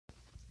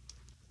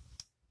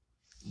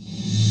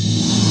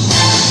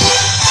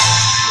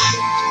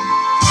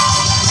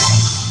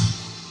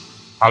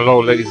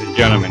Hello, ladies and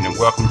gentlemen, and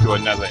welcome to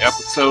another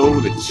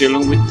episode of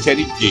Chilling with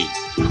Teddy G,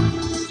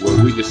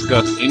 where we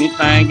discuss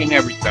anything and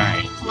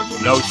everything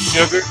with no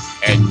sugar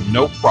and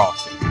no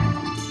frosting.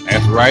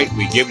 That's right,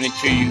 we're giving it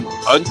to you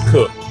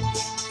uncooked.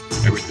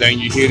 Everything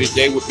you hear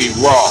today will be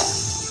raw.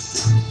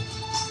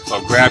 So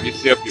grab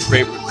yourself your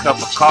favorite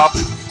cup of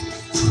coffee,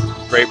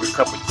 favorite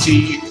cup of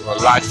tea or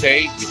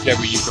latte,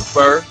 whichever you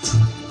prefer,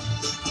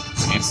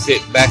 and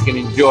sit back and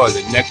enjoy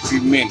the next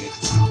few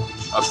minutes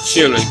of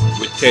Chilling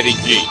with Teddy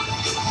G.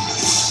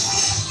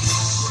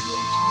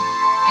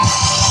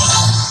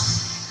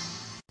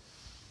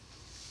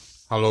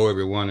 Hello,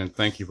 everyone, and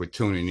thank you for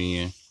tuning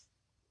in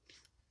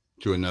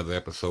to another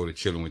episode of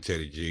Chilling with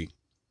Teddy G.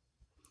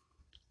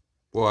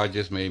 Boy, I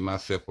just made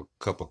myself a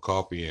cup of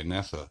coffee, and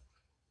that's a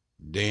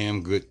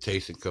damn good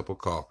tasting cup of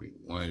coffee.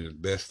 One of the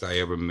best I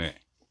ever met.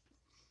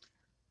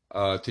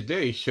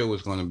 Today's show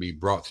is going to be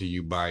brought to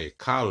you by a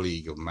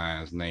colleague of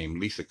mine named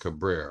Lisa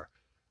Cabrera.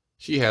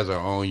 She has her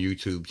own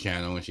YouTube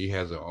channel and she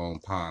has her own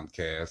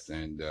podcast,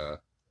 and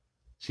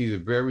she's a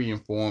very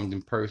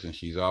informed person.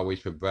 She's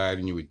always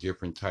providing you with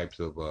different types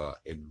of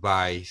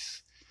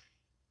advice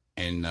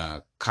and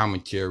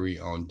commentary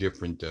on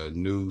different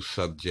news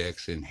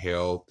subjects and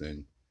health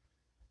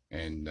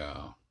and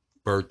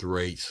birth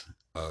rates.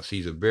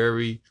 She's a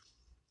very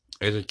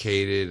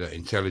educated,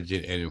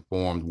 intelligent, and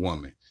informed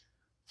woman.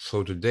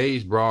 So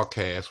today's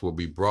broadcast will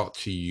be brought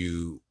to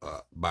you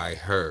by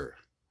her.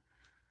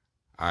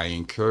 I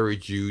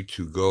encourage you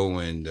to go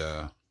and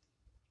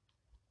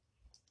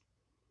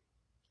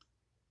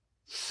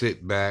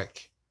sit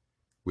back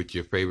with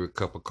your favorite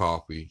cup of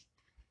coffee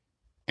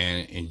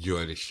and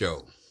enjoy the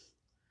show.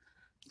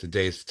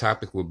 Today's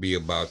topic will be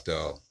about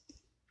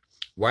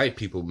white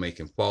people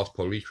making false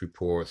police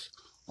reports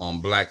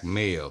on black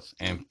males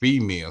and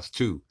females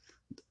too.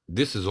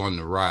 This is on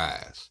the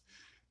rise.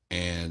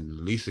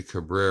 And Lisa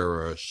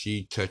Cabrera,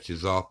 she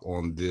touches off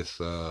on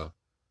this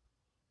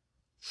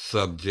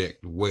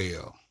subject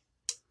well.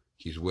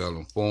 She's well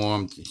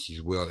informed,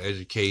 she's well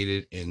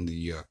educated in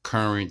the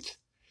current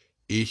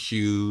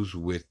issues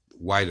with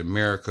white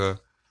America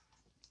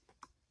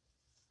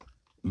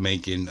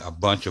making a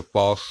bunch of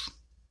false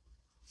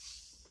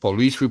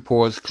police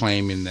reports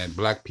claiming that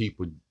black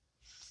people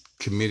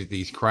committed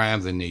these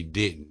crimes and they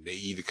didn't. They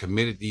either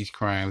committed these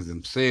crimes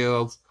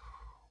themselves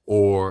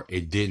or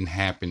it didn't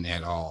happen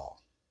at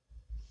all.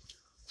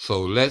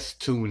 So let's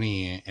tune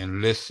in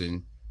and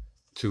listen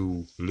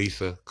to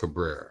Lisa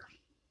Cabrera.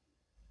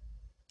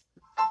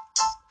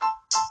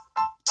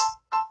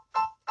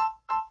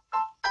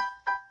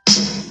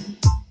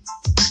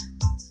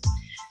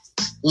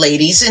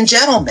 Ladies and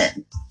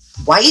gentlemen,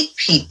 white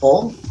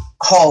people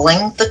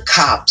calling the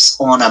cops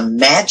on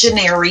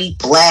imaginary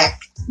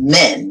black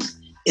men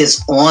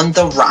is on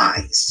the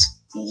rise.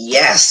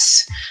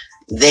 Yes,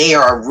 they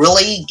are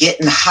really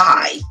getting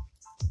high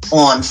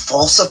on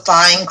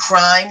falsifying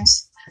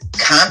crimes,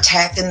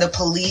 contacting the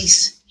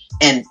police,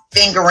 and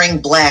fingering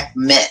black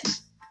men.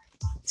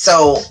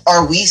 So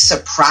are we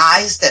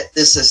surprised that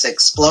this is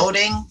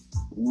exploding?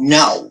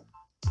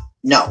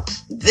 No,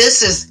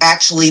 this is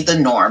actually the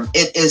norm.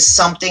 It is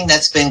something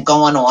that's been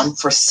going on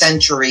for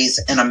centuries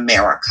in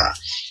America.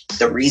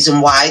 The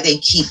reason why they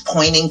keep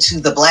pointing to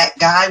the black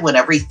guy when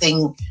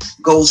everything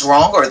goes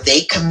wrong or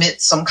they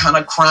commit some kind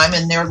of crime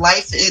in their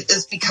life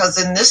is because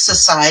in this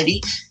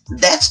society,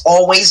 that's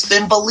always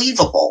been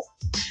believable.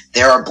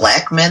 There are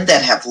black men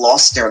that have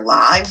lost their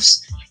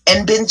lives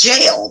and been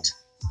jailed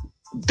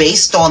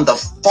based on the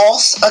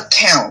false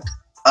account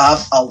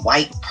of a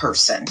white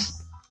person.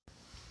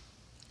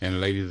 And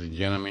ladies and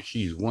gentlemen,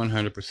 she's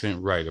 100%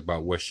 right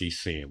about what she's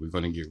saying. We're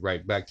going to get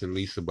right back to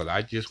Lisa, but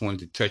I just wanted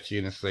to touch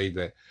in and say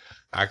that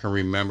I can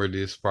remember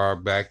this far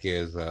back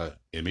as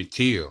Emmett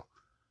Till.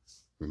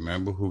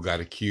 Remember, who got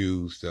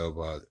accused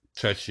of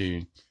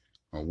touching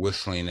or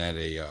whistling at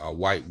a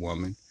white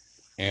woman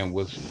and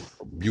was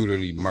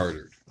brutally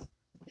murdered.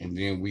 And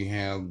then we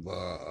have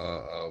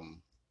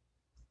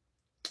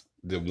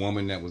the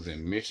woman that was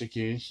in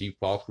Michigan. She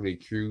falsely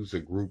accused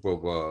a group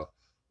of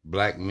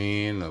black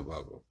men of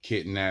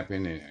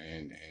kidnapping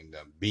and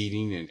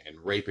beating and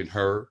raping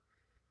her,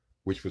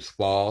 which was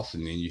false.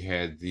 And then you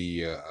had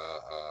the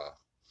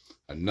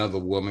another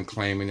woman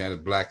claiming that a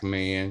black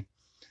man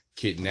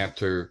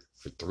kidnapped her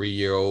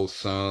 3-year-old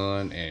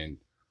son and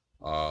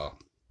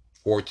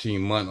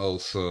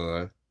 14-month-old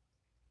son.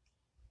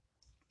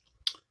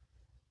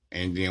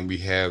 And then we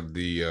have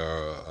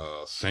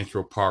the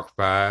Central Park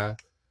Five.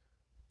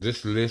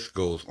 This list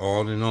goes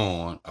on and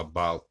on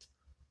about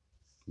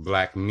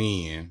black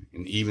men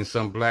and even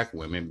some black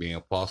women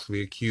being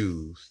falsely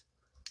accused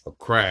of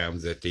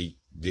crimes that they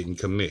didn't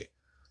commit.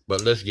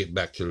 But let's get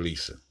back to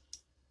Lisa.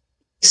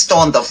 Based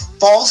on the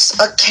false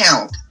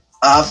account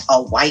of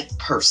a white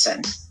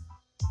person.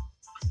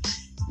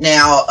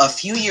 Now, a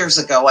few years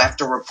ago,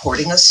 after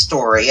reporting a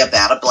story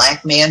about a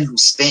black man who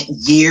spent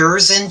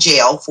years in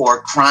jail for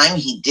a crime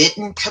he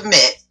didn't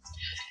commit,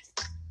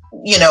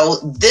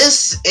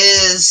 this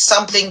is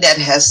something that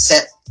has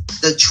set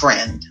the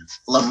trend.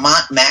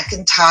 Lamont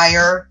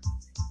McIntyre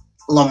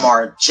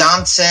Lamar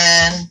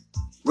Johnson,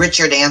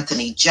 Richard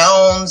Anthony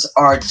Jones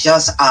are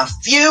just a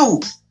few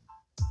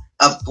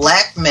of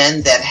black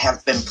men that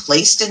have been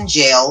placed in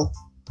jail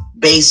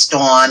based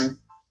on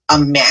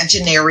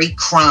imaginary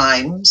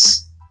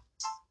crimes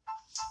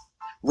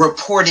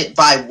reported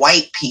by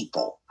white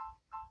people.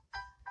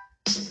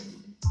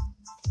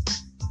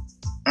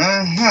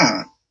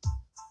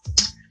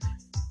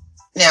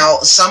 Now,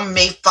 some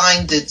may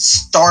find it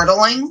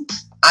startling.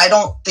 I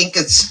don't think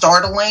it's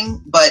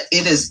startling, but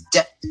it is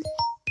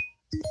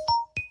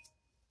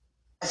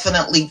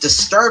definitely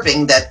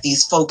disturbing that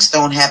these folks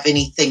don't have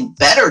anything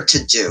better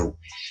to do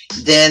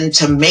than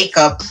to make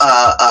up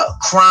a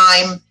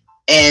crime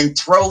and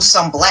throw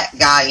some black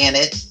guy in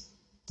it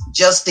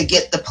just to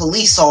get the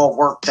police all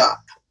worked up.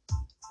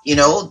 You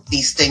know,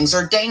 these things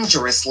are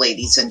dangerous,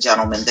 ladies and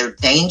gentlemen. They're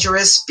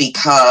dangerous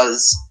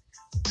because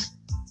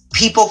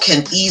people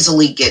can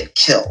easily get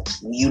killed.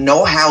 You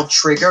know how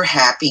trigger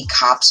happy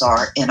cops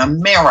are in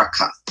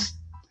America.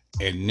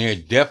 And they're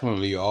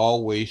definitely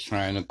always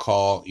trying to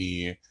call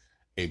in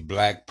a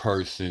black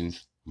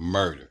person's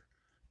murder.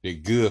 They're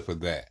good for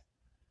that.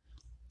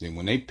 Then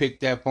when they pick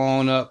that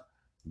phone up,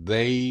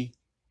 they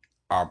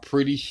are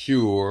pretty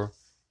sure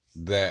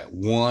that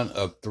one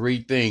of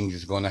three things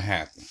is going to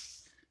happen.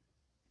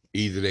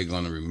 Either they're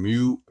going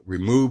to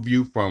remove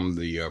you from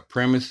the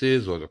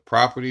premises or the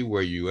property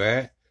where you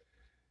at.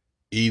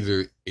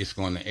 Either it's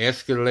going to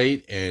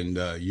escalate and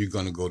you're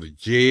going to go to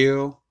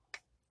jail,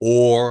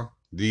 or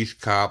these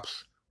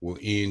cops will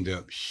end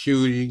up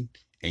shooting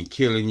and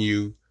killing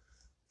you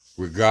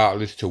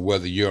regardless to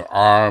whether you're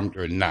armed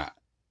or not.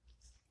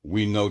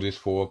 We know this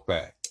for a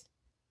fact.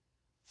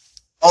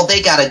 All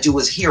they got to do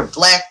is hear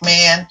black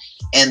man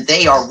and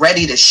they are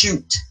ready to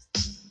shoot.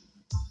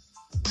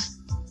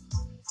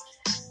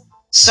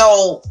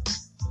 So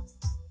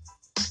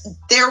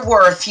there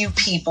were a few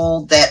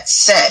people that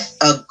set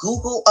a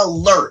Google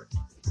alert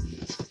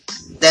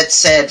that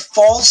said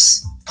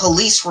false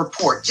police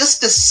report,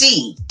 just to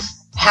see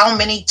how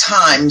many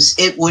times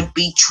it would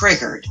be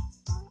triggered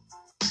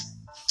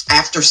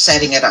after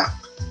setting it up.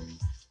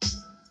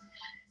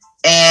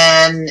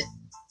 And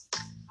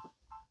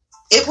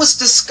it was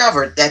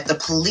discovered that the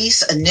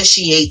police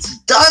initiates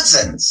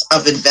dozens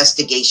of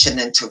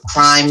investigations into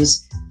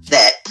crimes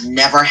that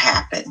never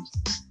happened.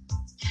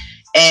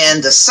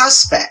 And the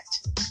suspect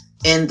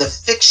in the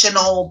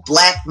fictional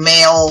black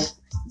male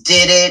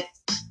did it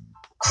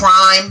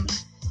crime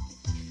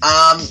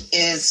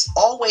is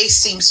always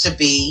seems to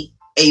be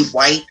a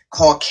white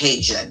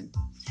Caucasian.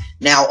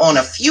 Now, on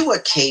a few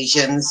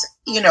occasions,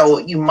 you know,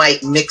 you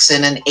might mix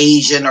in an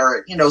Asian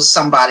or, you know,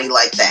 somebody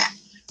like that.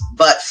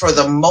 But for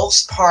the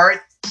most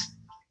part,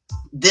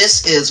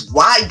 this is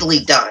widely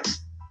done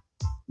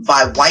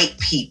by white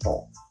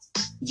people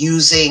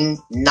using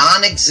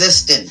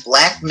non-existent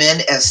black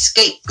men as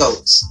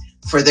scapegoats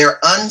for their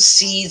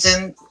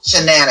unseasoned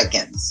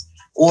shenanigans.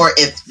 Or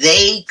if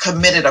they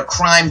committed a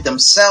crime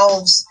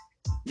themselves,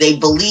 they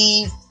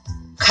believe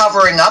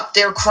covering up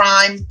their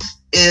crime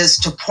is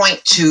to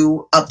point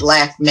to a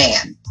black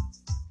man.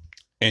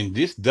 And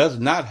this does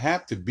not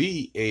have to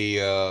be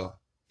a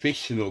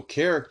fictional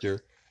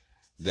character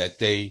that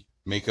they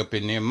make up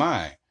in their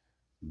mind.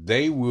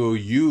 They will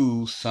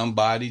use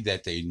somebody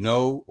that they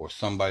know or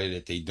somebody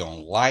that they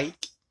don't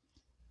like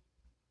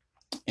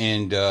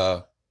and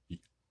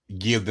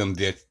give them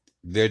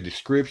their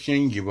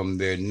description, give them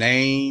their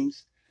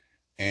names,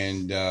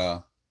 and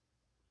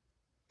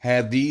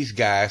have these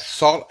guys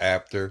sought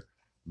after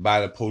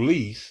by the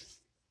police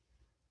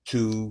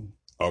to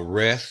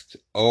arrest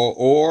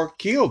or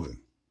kill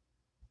them.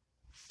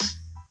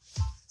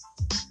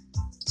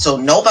 So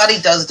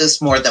nobody does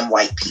this more than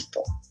white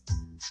people.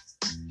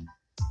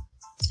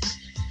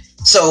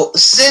 So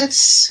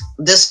since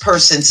this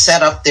person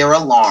set up their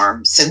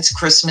alarm, since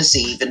Christmas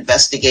Eve,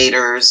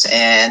 investigators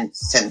in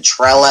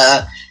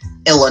Centrella,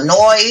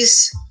 Illinois,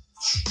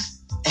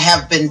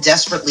 have been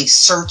desperately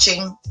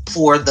searching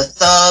for the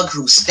thug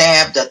who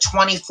stabbed a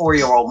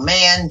 24-year-old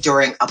man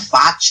during a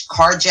botched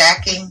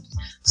carjacking.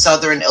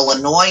 Southern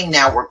Illinois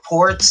now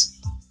reports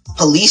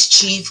Police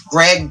Chief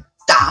Greg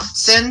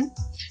Dobson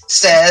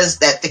says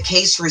that the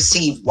case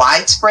received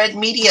widespread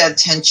media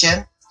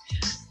attention.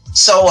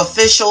 So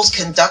officials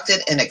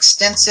conducted an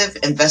extensive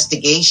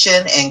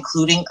investigation,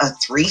 including a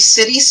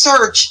 3-city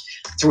search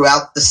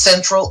throughout the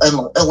central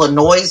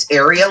Illinois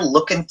area,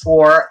 looking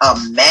for a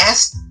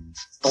masked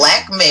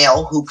black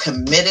male who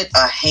committed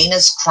a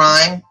heinous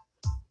crime.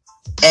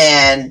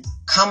 And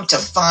come to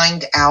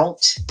find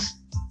out,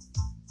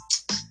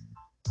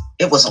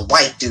 it was a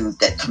white dude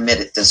that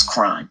committed this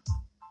crime,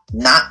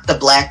 not the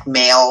black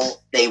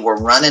male they were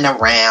running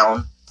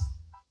around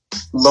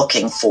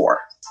looking for.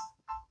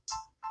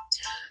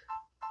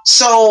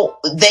 So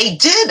they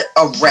did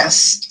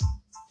arrest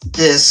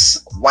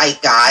this white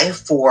guy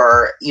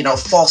for,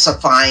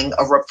 falsifying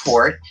a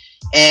report,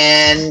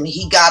 and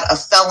he got a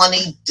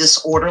felony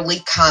disorderly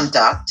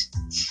conduct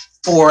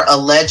for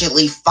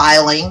allegedly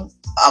filing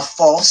a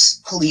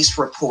false police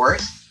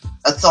report.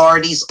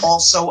 Authorities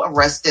also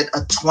arrested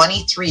a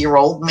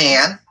 23-year-old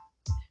man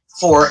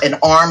for an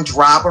armed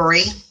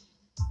robbery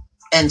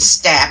and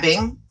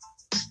stabbing.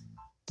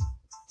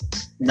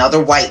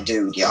 Another white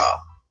dude, y'all.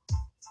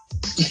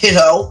 You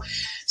know?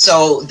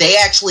 So they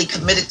actually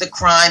committed the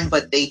crime,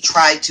 but they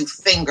tried to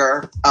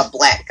finger a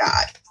black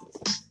guy.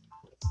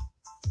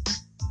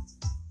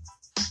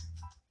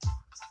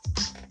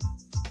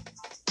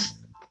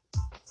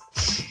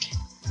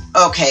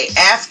 Okay,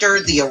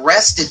 after the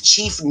arrest, the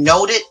chief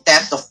noted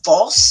that the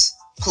false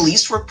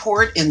police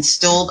report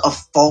instilled a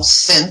false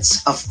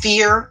sense of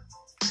fear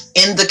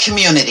in the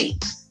community.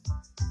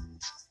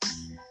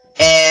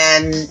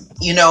 And,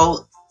 you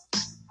know,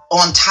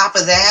 on top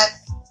of that,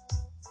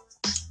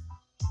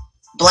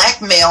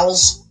 black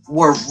males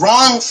were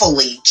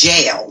wrongfully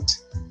jailed.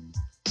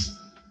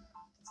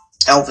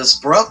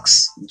 Elvis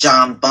Brooks,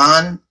 John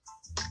Bunn,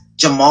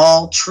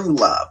 Jamal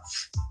Truelove.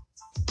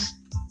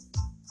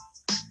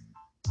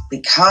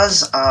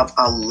 Because of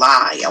a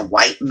lie a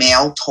white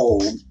male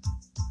told,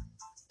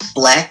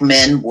 black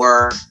men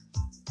were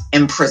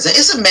in prison.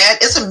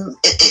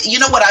 You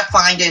know what I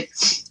find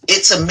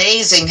it's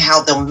amazing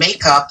how they'll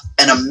make up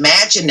an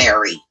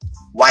imaginary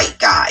white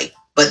guy,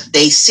 but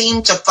they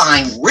seem to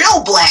find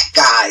real black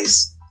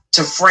guys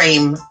to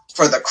frame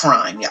for the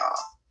crime, y'all.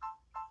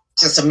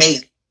 Just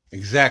amazing.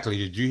 Exactly.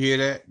 Did you hear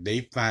that?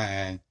 They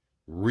find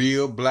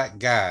real black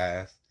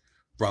guys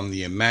from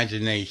the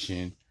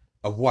imagination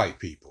of white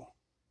people.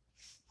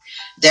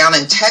 Down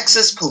in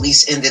Texas,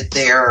 police ended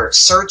their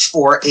search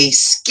for a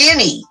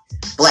skinny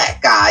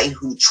black guy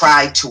who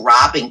tried to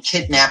rob and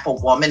kidnap a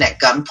woman at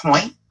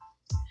gunpoint.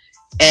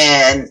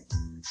 And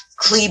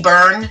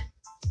Cleburne,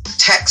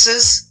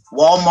 Texas,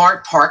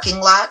 Walmart parking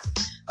lot,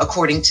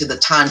 according to the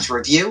Times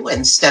Review,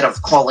 instead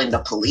of calling the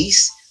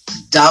police,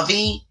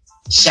 Dovey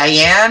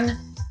Cheyenne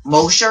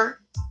Mosher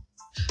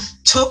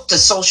took to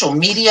social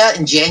media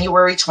in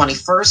January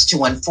 21st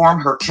to inform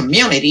her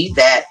community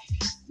that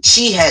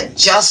she had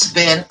just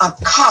been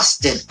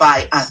accosted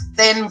by a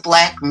thin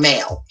black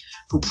male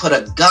who put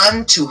a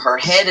gun to her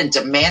head and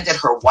demanded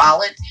her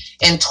wallet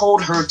and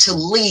told her to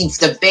leave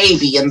the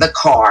baby in the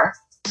car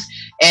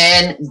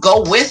and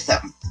go with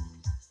him.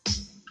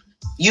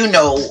 You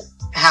know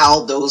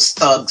how those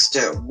thugs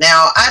do.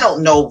 Now, I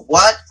don't know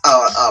what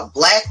a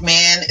black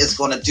man is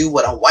going to do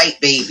with a white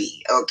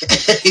baby,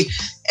 okay?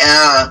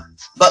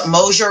 But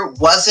Mosher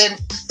wasn't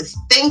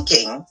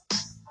thinking,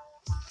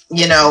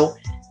 you know,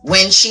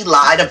 when she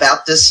lied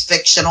about this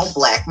fictional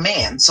black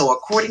man. So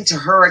according to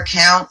her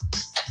account,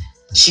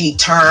 she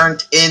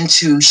turned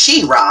into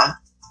She-Ra,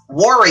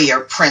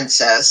 warrior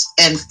princess,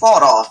 and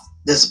fought off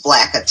this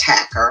black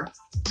attacker.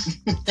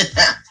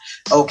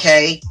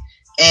 Okay?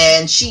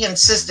 And she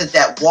insisted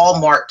that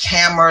Walmart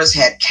cameras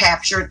had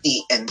captured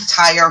the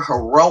entire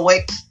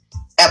heroic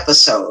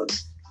episode.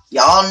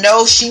 Y'all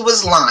know she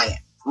was lying.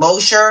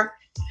 Mosher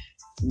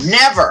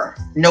never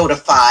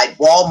notified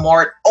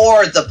Walmart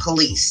or the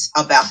police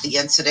about the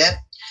incident,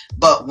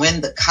 but when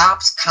the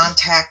cops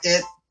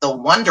contacted the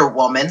Wonder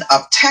Woman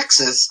of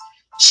Texas,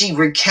 she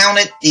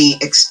recounted the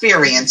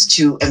experience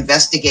to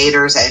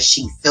investigators as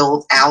she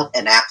filled out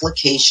an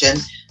application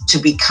to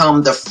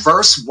become the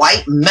first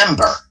white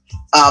member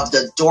of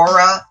the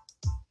Dora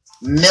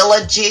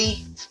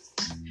Milaje.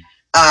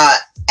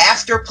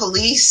 After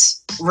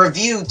police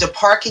reviewed the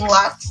parking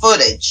lot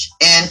footage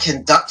and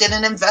conducted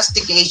an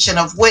investigation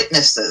of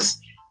witnesses,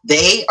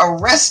 they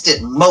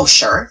arrested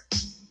Mosher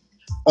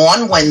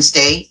on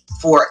Wednesday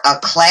for a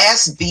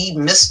Class B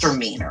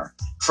misdemeanor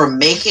for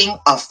making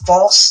a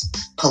false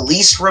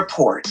police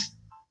report.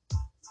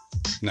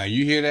 Now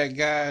you hear that,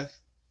 guys?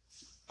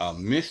 A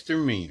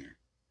misdemeanor.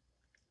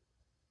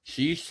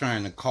 She's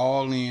trying to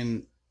call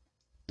in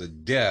the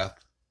death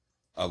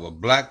of a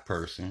black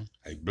person,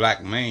 a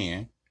black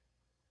man.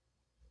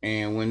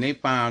 And when they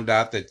found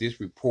out that this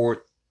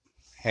report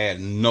had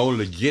no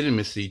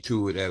legitimacy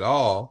to it at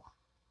all,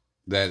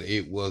 that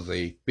it was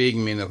a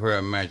figment of her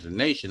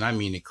imagination, I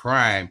mean, the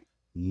crime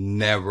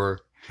never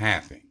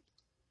happened.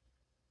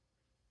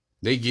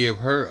 They give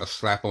her a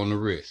slap on the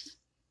wrist.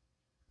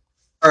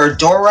 Her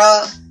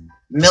Dora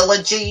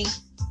Milaje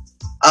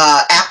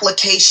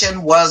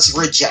application was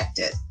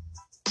rejected.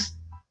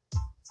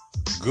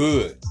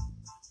 Good.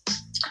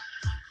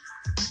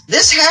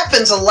 This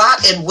happens a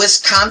lot in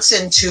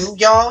Wisconsin too,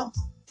 y'all.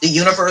 The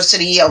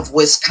University of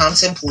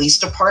Wisconsin Police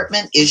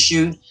Department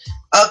issued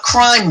a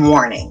crime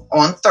warning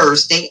on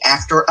Thursday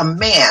after a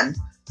man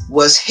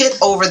was hit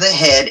over the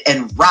head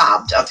and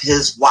robbed of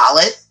his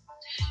wallet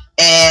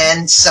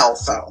and cell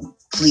phone.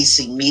 Police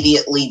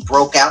immediately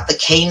broke out the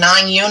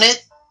K9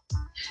 unit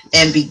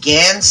and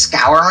began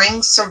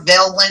scouring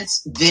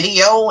surveillance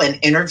video and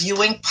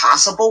interviewing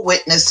possible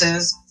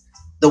witnesses.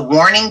 The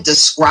warning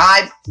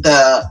described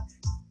the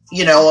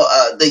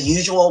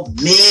usual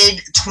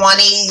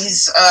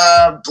mid-20s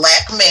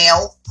black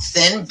male,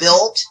 thin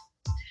built,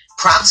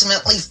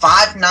 approximately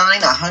 5'9",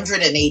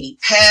 180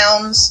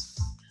 pounds,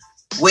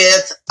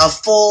 with a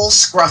full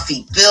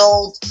scruffy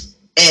build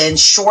and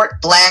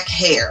short black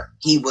hair.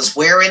 He was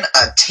wearing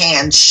a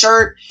tan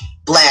shirt,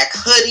 black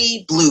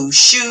hoodie, blue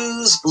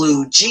shoes,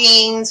 blue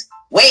jeans.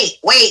 Wait.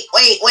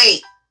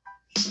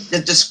 The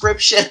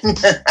description,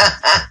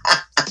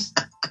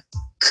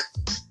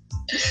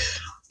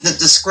 the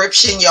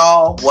description,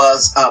 y'all,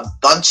 was a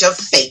bunch of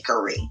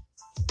fakery.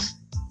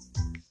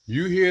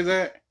 You hear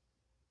that?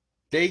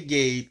 They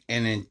gave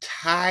an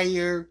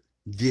entire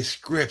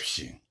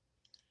description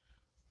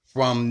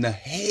from the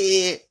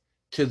head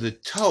to the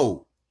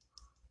toe,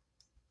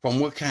 from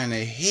what kind of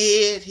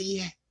hair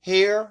he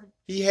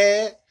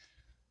had,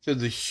 to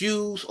the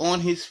shoes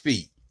on his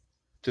feet,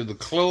 to the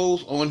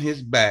clothes on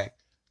his back,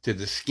 to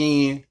the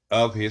skin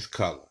of his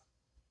color.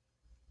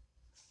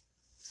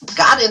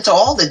 Got into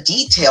all the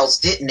details,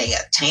 didn't they?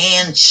 A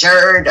tan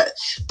shirt, a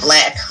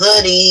black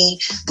hoodie,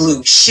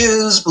 blue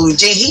shoes, blue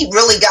jeans. He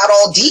really got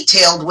all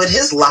detailed with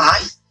his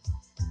lie.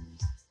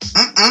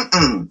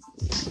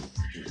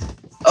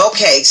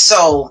 Okay,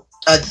 so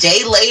a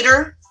day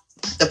later,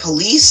 the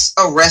police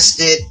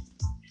arrested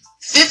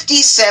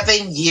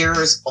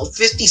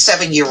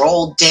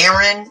 57-year-old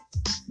Darren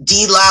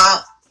De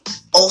La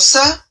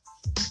Osa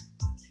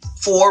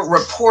for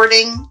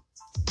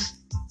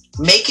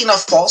making a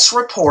false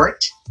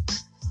report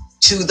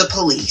to the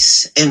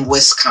police in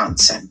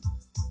Wisconsin.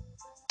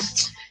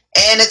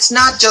 And it's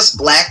not just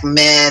black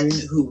men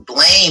who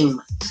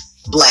blame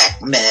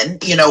black men,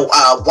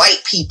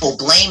 white people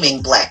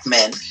blaming black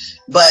men,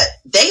 but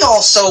they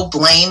also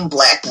blame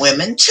black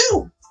women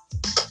too.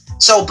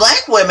 So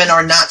black women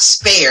are not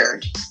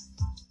spared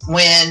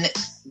when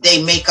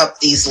they make up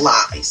these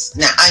lies.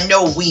 Now, I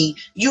know we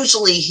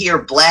usually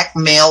hear black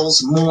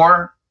males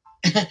more,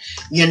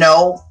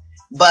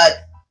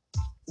 but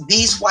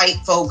these white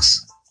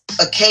folks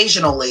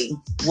occasionally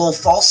will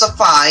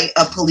falsify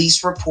a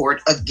police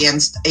report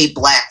against a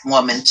black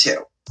woman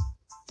too.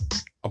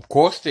 Of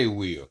course they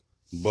will,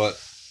 but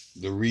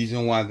the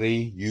reason why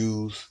they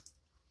use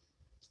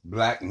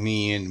black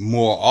men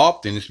more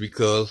often is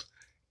because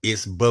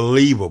it's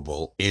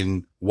believable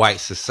in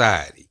white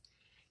society.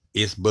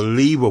 It's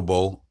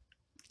believable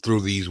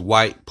through these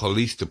white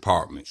police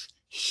departments,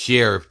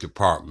 sheriff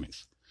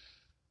departments.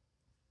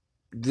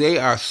 They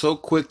are so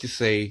quick to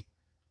say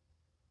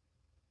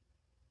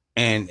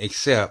and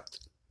accept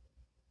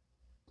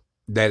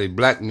that a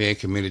black man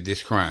committed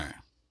this crime.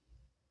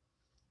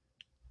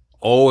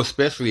 Oh,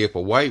 especially if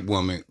a white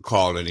woman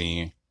called it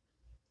in.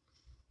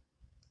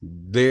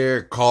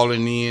 They're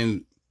calling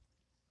in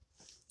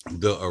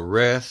the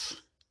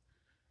arrest,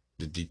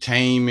 the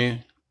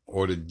detainment,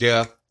 or the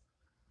death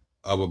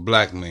of a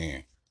black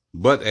man.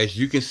 But as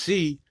you can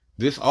see,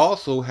 this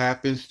also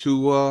happens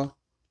to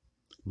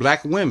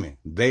black women.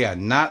 They are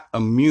not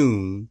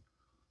immune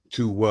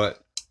to what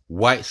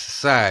white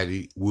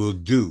society will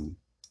do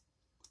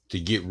to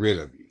get rid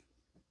of you.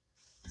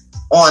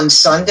 On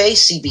Sunday,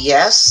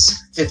 CBS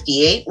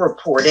 58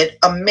 reported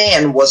a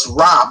man was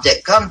robbed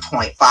at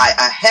gunpoint by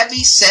a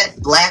heavy-set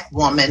black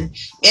woman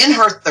in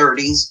her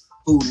 30s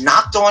who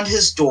knocked on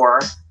his door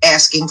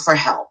asking for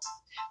help.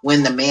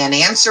 When the man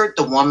answered,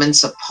 the woman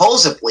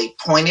supposedly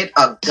pointed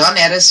a gun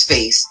at his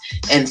face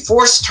and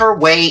forced her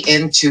way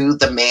into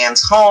the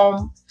man's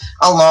home,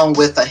 along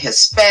with a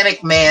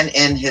Hispanic man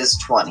in his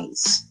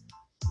 20s.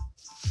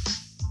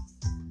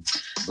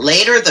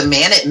 Later, the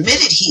man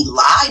admitted he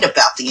lied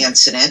about the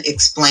incident,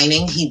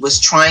 explaining he was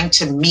trying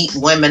to meet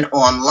women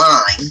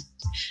online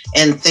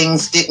and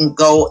things didn't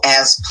go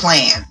as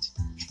planned.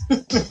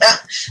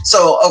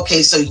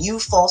 So you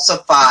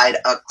falsified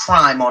a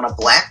crime on a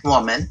black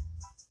woman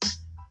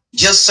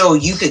just so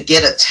you could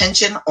get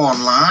attention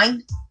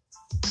online?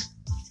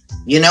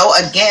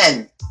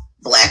 Again,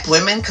 black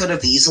women could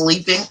have easily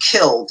been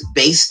killed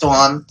based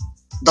on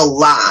the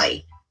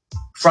lie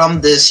from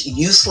this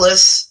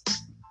useless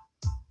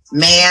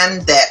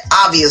man that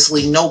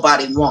obviously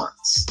nobody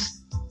wants.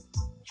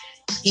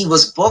 He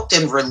was booked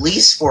and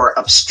released for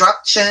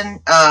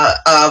obstruction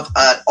of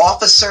an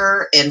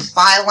officer in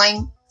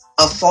filing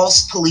a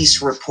false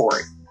police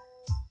report.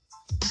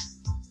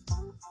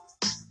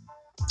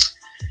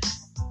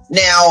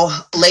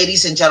 Now,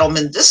 ladies and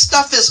gentlemen, this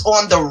stuff is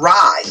on the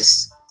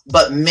rise,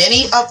 but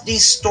many of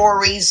these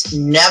stories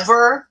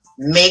never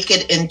make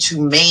it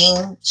into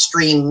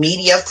mainstream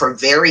media for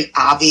very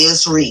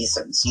obvious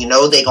reasons. They're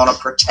going to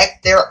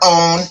protect their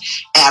own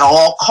at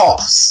all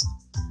costs.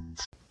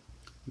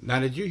 Now,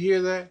 did you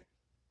hear that?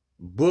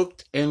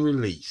 Booked and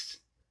released.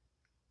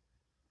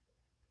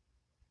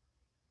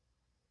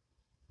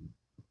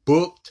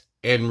 Booked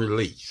and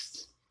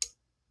released.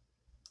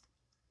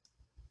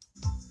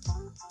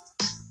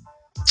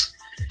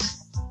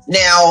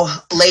 Now,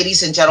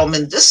 ladies and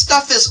gentlemen, this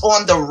stuff is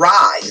on the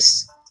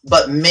rise,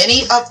 but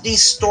many of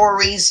these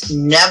stories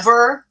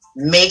never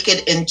make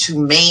it into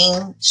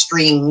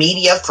mainstream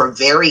media for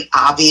very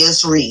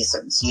obvious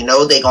reasons.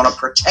 They're going to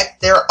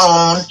protect their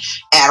own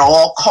at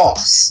all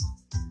costs.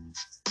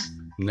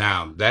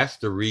 Now, that's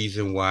the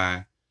reason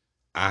why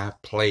I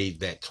played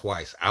that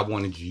twice. I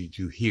wanted you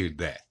to hear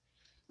that.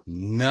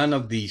 None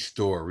of these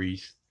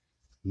stories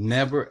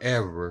never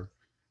ever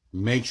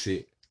makes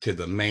it to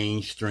the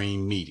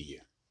mainstream media.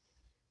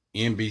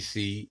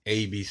 NBC,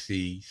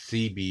 ABC,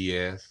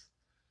 CBS,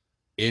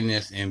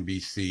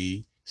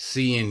 NSNBC,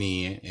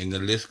 CNN, and the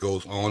list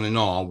goes on and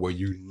on, where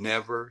you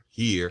never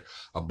hear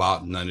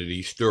about none of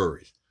these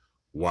stories.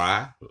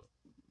 Why?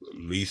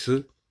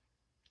 Lisa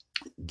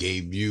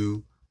gave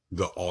you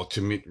the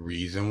ultimate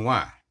reason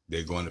why.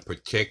 They're going to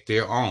protect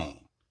their own.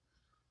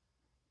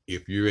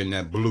 If you're in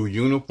that blue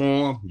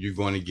uniform, you're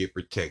going to get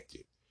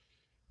protected.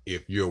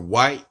 If you're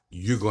white,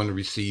 you're going to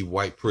receive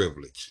white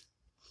privilege.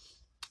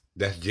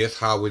 That's just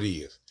how it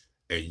is.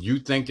 And you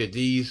think that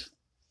these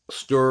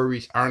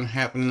stories aren't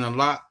happening a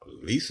lot?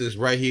 Lisa's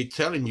right here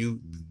telling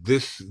you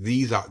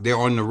they're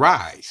on the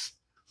rise.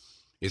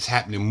 It's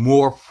happening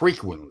more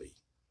frequently.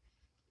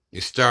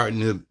 It's starting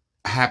to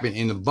happen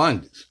in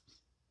abundance.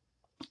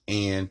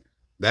 And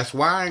that's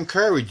why I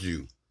encourage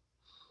you.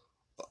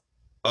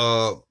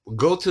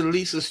 Go to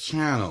Lisa's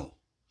channel.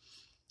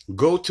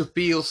 Go to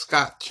Phil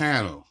Scott's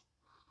channel.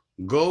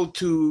 Go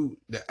to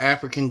the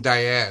African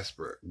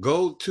Diaspora.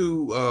 Go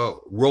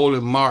to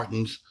Roland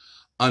Martin's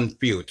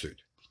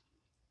Unfiltered.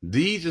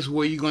 These is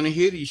where you're going to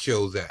hear these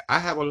shows at. I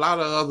have a lot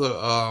of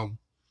other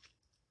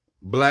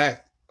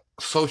black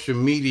social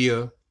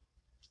media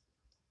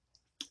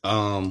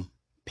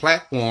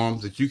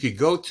platforms that you could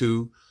go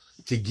to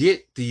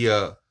get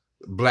the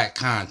black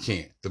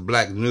content, the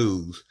black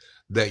news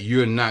that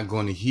you're not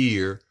going to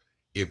hear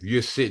if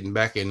you're sitting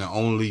back and the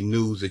only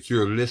news that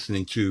you're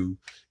listening to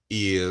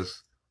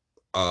is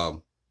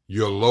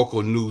your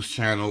local news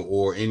channel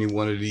or any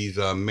one of these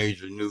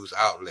major news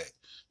outlets.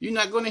 You're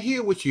not going to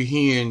hear what you're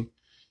hearing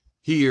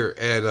here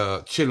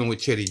at Chilling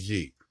with Teddy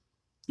G.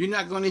 You're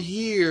not going to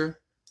hear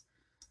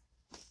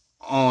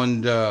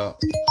on the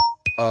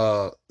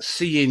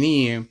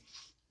CNN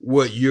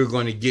what you're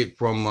going to get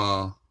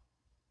from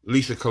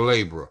Lisa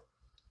Calabra.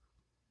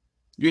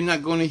 You're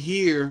not going to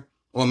hear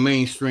on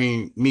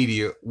mainstream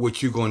media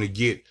what you're going to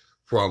get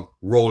from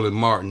Roland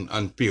Martin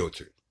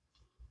Unfiltered.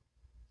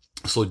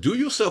 So do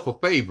yourself a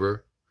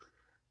favor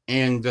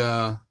and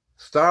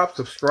stop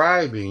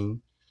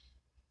subscribing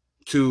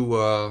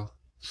to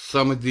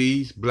some of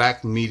these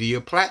black media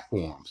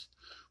platforms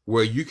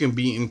where you can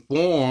be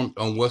informed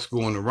on what's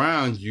going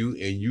around you,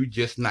 and you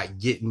just not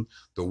getting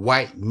the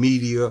white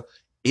media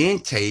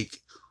intake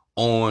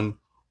on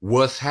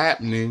what's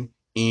happening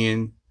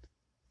in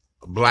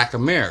black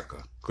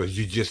America, because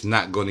you're just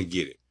not going to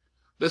get it.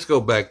 Let's go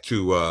back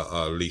to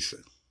Lisa.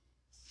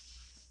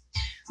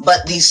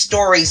 But these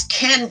stories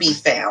can be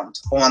found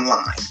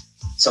online.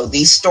 So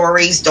these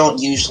stories don't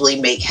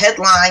usually make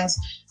headlines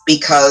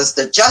because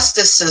the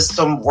justice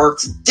system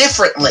works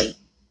differently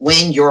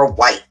when you're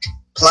white.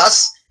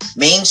 Plus,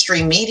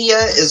 mainstream media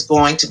is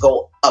going to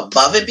go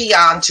above and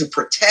beyond to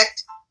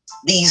protect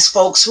these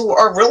folks who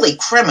are really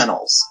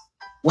criminals.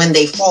 When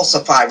they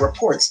falsify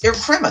reports, they're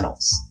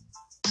criminals.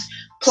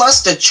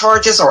 Plus, the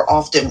charges are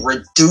often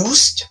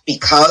reduced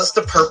because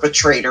the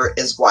perpetrator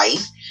is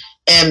white.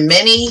 And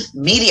many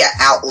media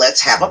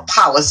outlets have a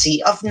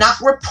policy of not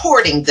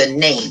reporting the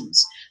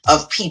names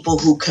of people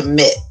who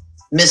commit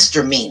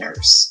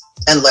misdemeanors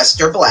unless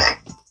they're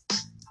black.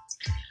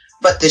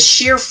 But the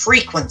sheer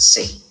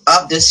frequency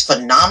of this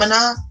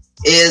phenomena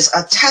is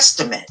a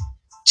testament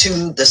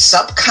to the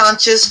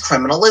subconscious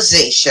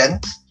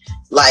criminalization,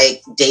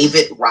 like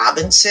David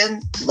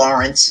Robinson,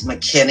 Lawrence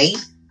McKinney,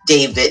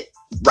 David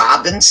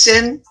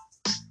Robinson,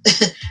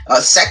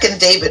 second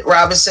David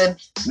Robinson,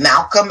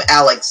 Malcolm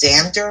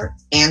Alexander,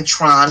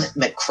 Antron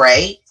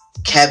McCray,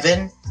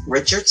 Kevin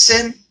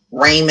Richardson,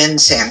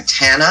 Raymond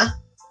Santana,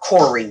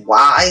 Corey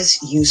Wise,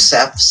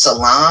 Yusef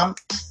Salaam,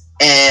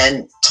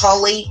 and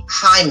Tully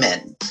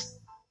Hyman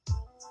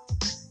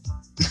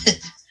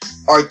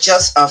are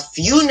just a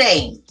few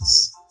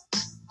names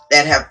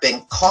that have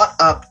been caught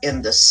up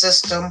in the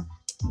system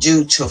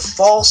due to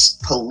false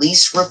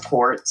police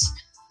reports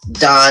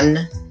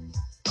done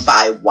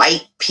by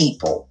white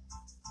people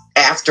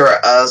after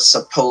a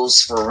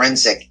supposed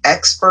forensic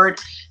expert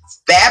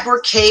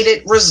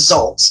fabricated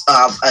results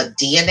of a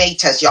DNA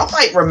test. Y'all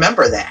might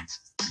remember that.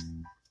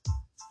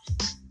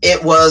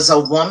 It was a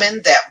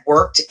woman that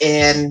worked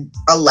in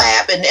a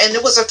lab, and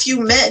there was a few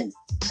men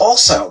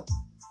also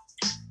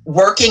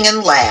working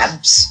in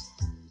labs,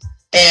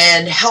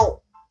 and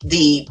helped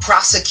the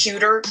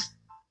prosecutor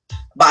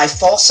by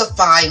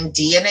falsifying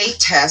DNA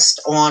tests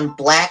on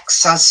black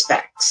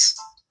suspects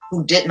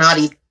who did not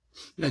even.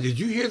 Now, did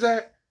you hear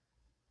that?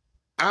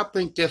 I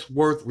think that's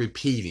worth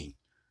repeating.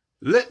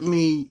 Let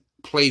me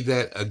play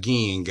that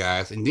again,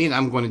 guys, and then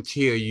I'm going to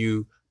tell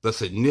you the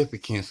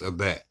significance of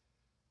that.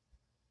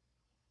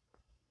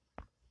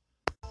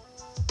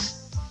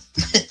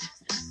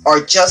 Are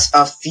just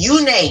a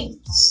few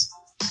names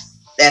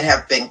that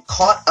have been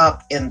caught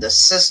up in the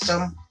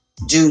system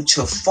due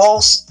to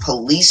false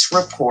police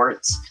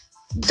reports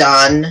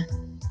done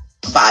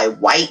by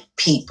white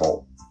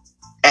people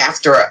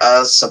after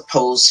a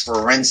supposed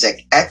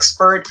forensic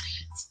expert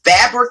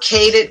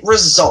fabricated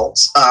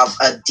results of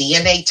a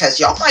DNA test.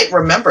 Y'all might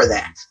remember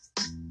that.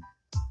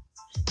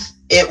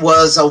 It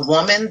was a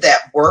woman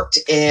that worked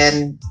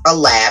in a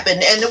lab,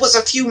 and there was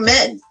a few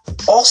men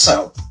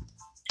also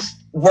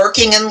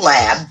working in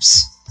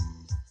labs,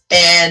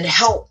 and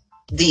helped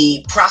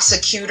the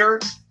prosecutor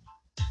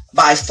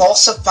by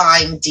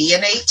falsifying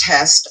DNA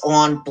tests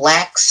on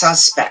black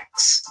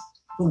suspects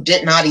who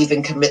did not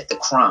even commit the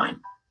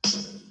crime.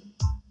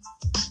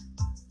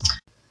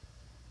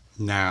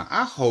 Now,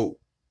 I hope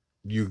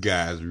you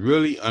guys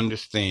really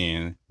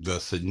understand the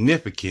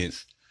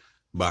significance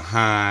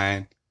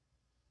behind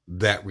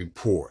that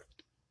report.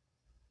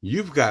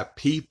 You've got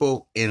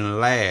people in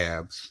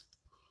labs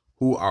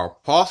who are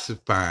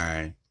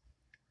falsifying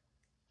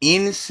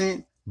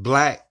innocent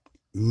black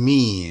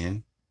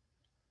men,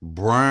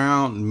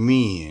 brown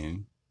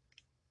men,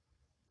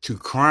 to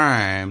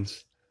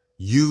crimes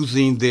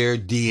using their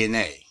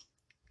DNA.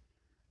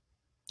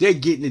 They're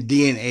getting the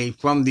DNA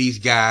from these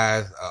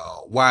guys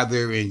while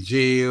they're in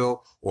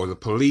jail, or the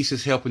police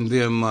is helping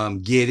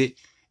them get it.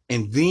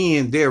 And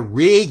then they're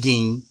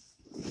rigging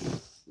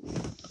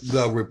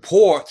the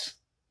reports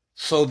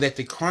so that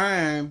the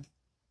crime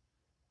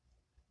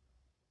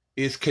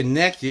is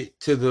connected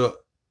to the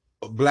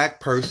black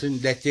person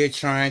that they're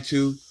trying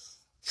to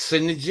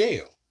send to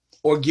jail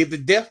or give the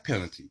death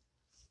penalty.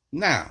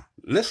 Now,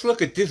 let's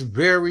look at this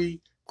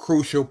very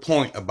crucial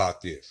point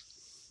about this.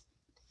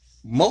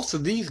 Most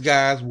of these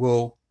guys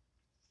will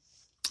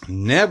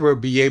never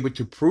be able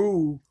to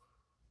prove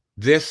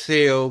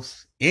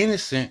themselves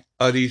innocent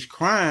of these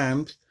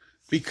crimes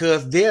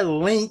because they're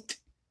linked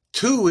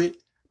to it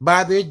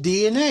by their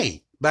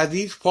DNA, by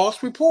these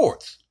false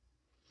reports.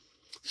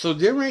 So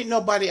there ain't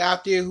nobody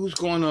out there who's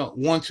going to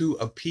want to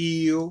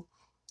appeal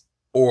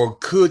or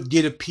could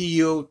get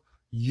appealed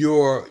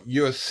your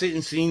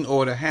sentencing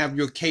or to have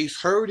your case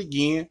heard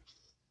again,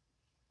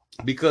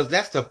 because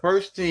that's the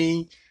first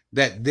thing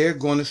that they're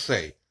going to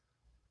say.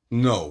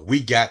 No,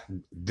 we got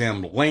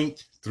them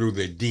linked through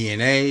their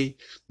DNA.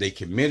 They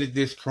committed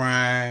this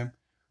crime.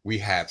 We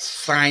have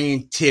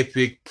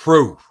scientific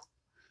proof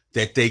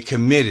that they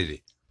committed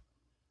it,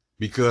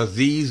 because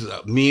these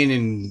men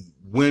and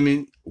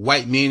women,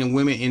 white men and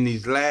women in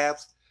these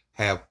labs,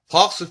 have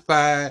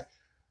falsified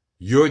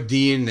your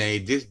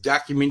DNA, this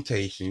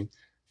documentation,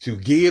 to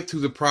give to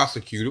the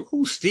prosecutor,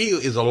 who still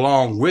is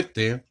along with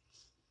them,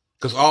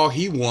 because all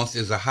he wants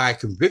is a high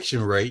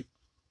conviction rate,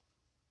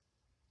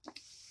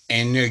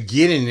 and they're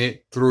getting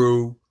it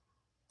through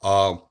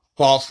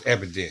false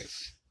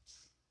evidence,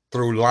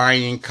 through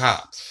lying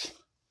cops,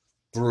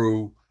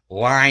 through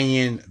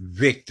lying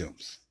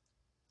victims,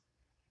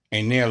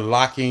 and they're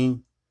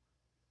locking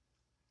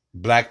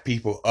black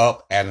people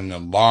up at an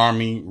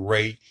alarming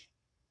rate,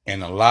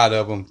 and a lot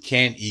of them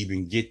can't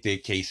even get their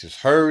cases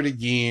heard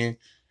again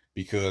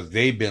because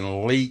they've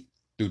been leaked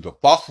through the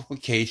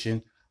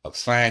falsification of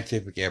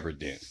scientific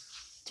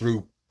evidence,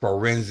 through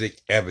forensic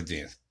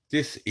evidence.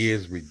 This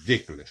is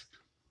ridiculous.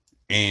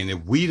 And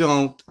if we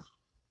don't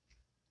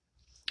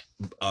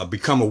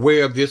become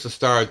aware of this and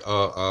start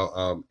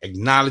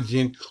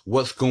acknowledging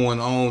what's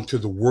going on to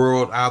the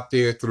world out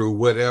there through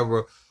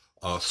whatever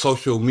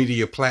social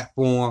media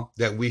platform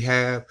that we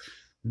have,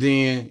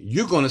 then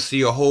you're going to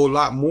see a whole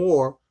lot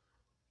more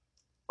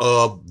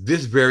of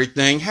this very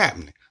thing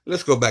happening.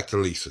 Let's go back to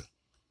Lisa.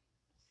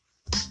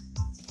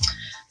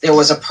 There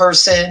was a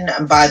person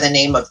by the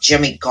name of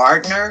Jimmy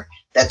Gardner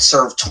that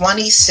served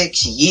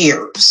 26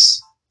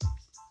 years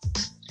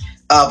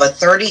of a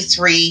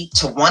 33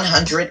 to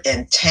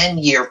 110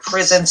 year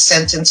prison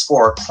sentence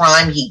for a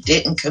crime he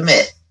didn't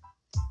commit.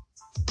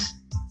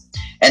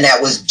 And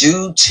that was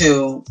due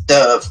to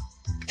the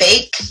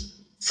fake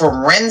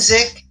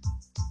forensic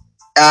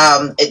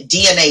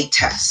DNA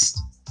test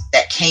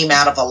that came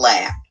out of a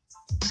lab.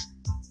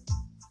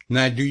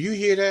 Now, do you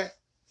hear that?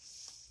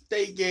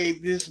 They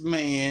gave this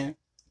man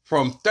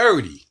from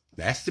 30,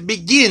 that's the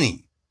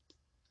beginning,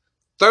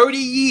 30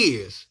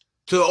 years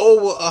to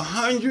over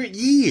 100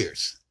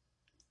 years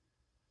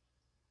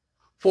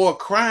for a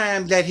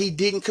crime that he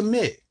didn't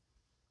commit.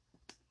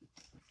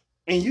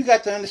 And you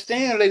got to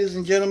understand, ladies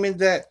and gentlemen,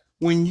 that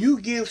when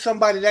you give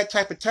somebody that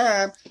type of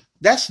time,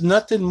 that's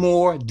nothing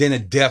more than a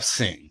death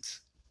sentence.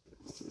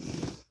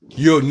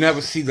 You'll never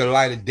see the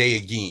light of day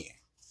again.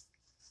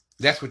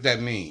 That's what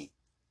that means.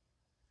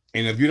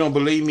 And if you don't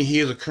believe me,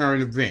 here's a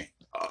current event.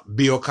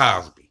 Bill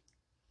Cosby.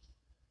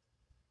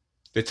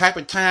 The type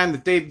of time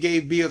that they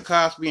gave Bill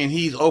Cosby, and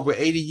he's over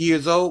 80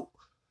 years old,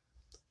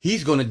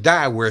 he's going to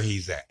die where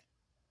he's at.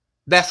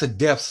 That's a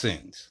death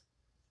sentence.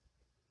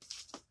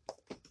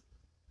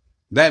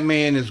 That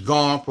man is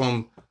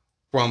gone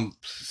from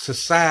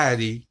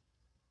society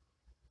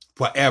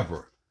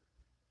forever.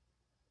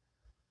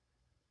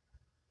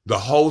 The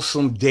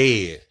wholesome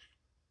dead.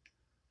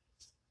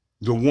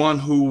 The one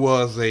who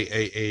was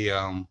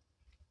a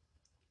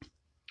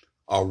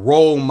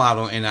role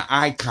model and an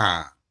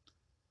icon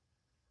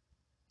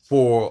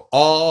for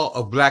all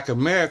of Black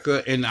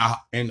America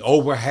and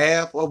over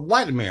half of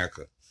white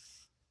America.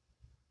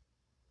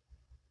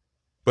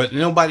 But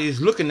nobody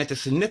is looking at the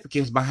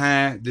significance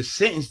behind the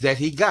sentence that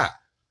he got.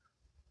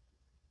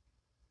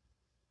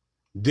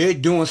 They're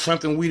doing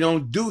something we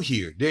don't do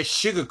here. They're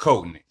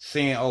sugarcoating it,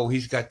 saying, oh,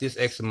 he's got this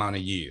X amount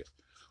of years,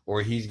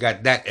 or he's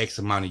got that X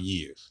amount of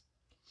years,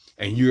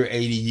 and you're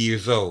 80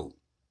 years old.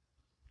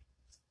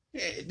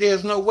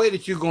 There's no way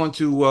that you're going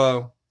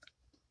to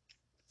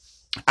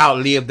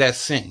outlive that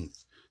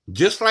sentence,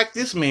 just like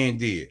this man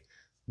did.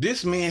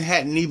 This man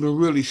hadn't even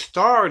really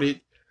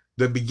started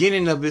the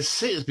beginning of his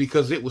sentence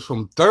because it was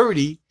from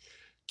 30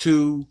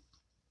 to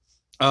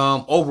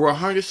over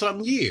 100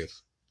 something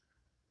years.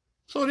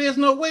 So there's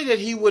no way that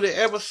he would have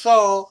ever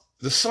saw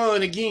the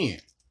sun again.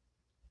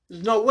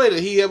 There's no way that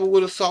he ever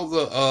would have saw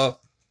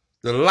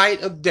the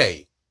light of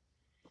day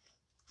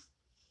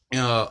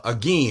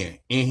again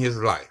in his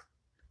life.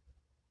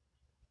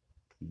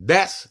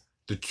 That's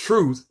the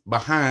truth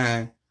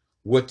behind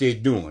what they're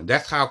doing.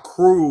 That's how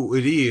cruel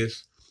it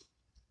is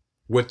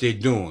what they're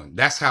doing.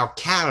 That's how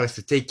callous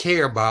that they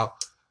care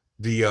about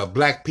the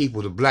black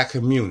people, the black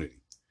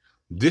community.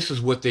 This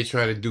is what they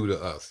try to do to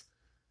us.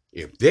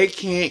 If they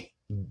can't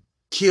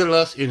kill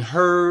us in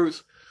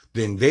herds,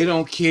 then they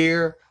don't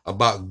care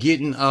about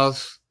getting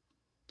us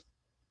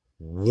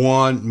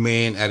one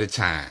man at a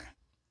time.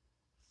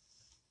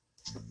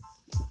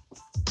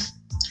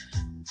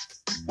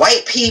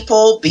 White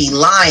people be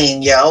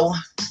lying, yo.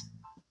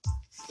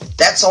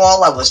 That's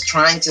all I was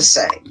trying to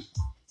say.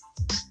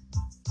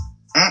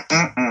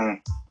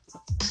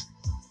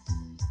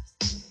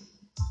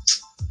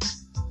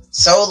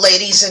 So,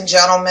 ladies and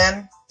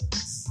gentlemen,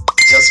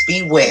 just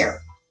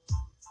beware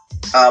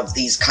of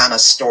these kind of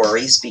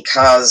stories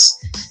because,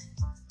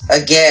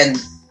 again,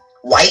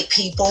 white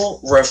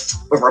people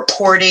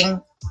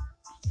reporting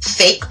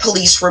fake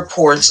police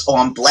reports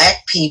on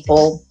black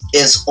people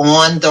is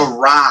on the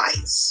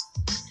rise.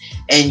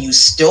 And you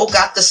still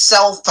got the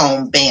cell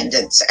phone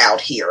bandits out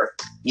here,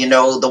 you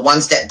know, the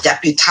ones that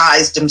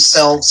deputized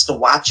themselves to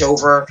watch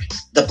over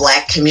the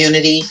black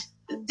community.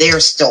 They're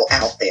still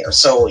out there.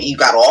 So you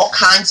got all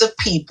kinds of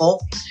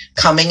people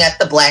coming at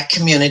the black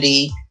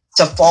community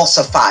to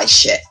falsify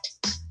shit.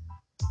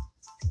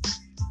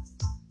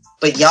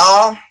 But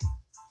y'all,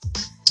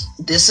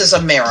 this is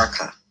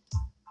America.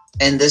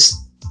 And this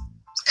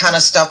kind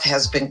of stuff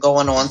has been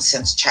going on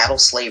since chattel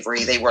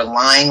slavery. They were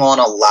lying on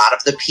a lot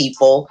of the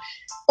people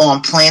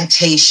on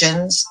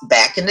plantations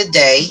back in the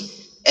day.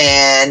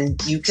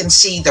 And you can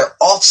see their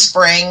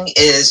offspring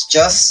is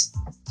just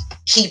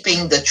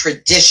keeping the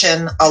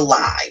tradition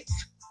alive.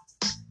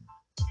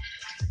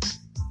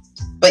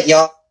 But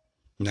y'all,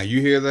 now you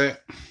hear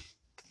that?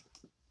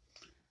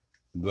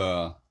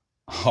 The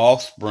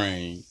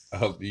offspring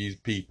of these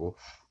people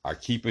are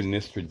keeping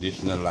this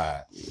tradition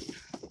alive.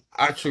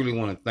 I truly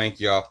want to thank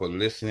y'all for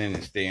listening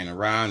and staying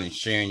around and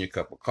sharing your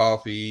cup of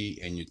coffee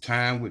and your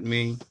time with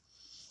me.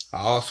 I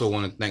also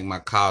want to thank my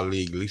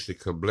colleague Lisa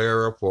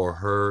Cabrera for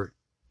her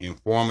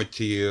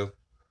informative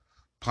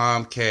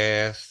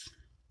podcast.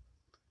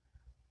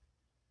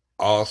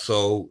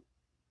 Also,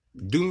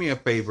 do me a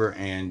favor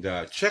and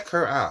check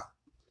her out.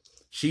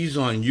 She's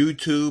on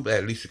YouTube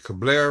at Lisa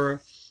Cabrera,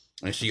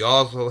 and she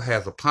also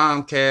has a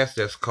podcast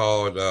that's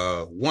called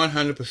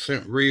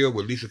 100% Real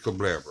with Lisa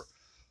Cabrera.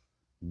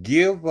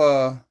 Give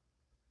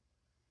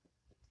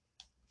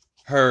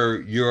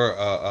her your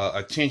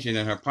attention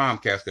in her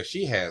podcast because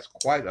she has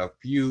quite a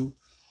few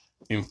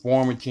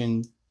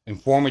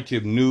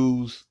informative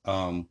news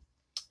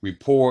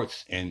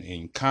reports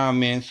and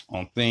comments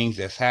on things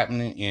that's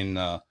happening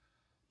in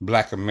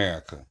Black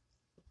America.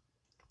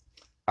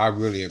 I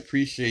really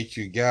appreciate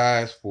you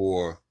guys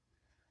for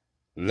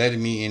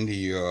letting me into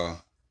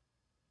your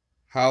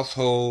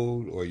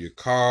household or your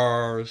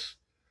cars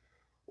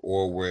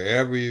or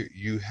wherever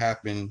you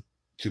happen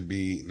to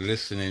be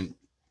listening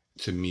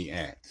to me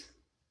at.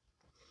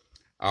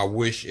 I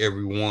wish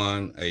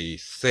everyone a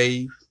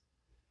safe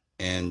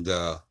and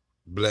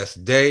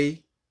blessed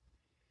day,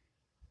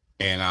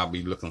 and I'll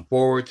be looking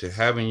forward to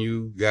having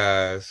you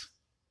guys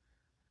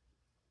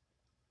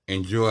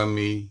enjoy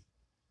me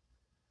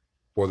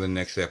for the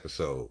next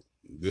episode.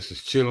 This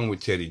is Chilling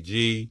with Teddy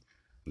G,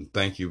 and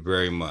thank you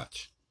very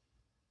much.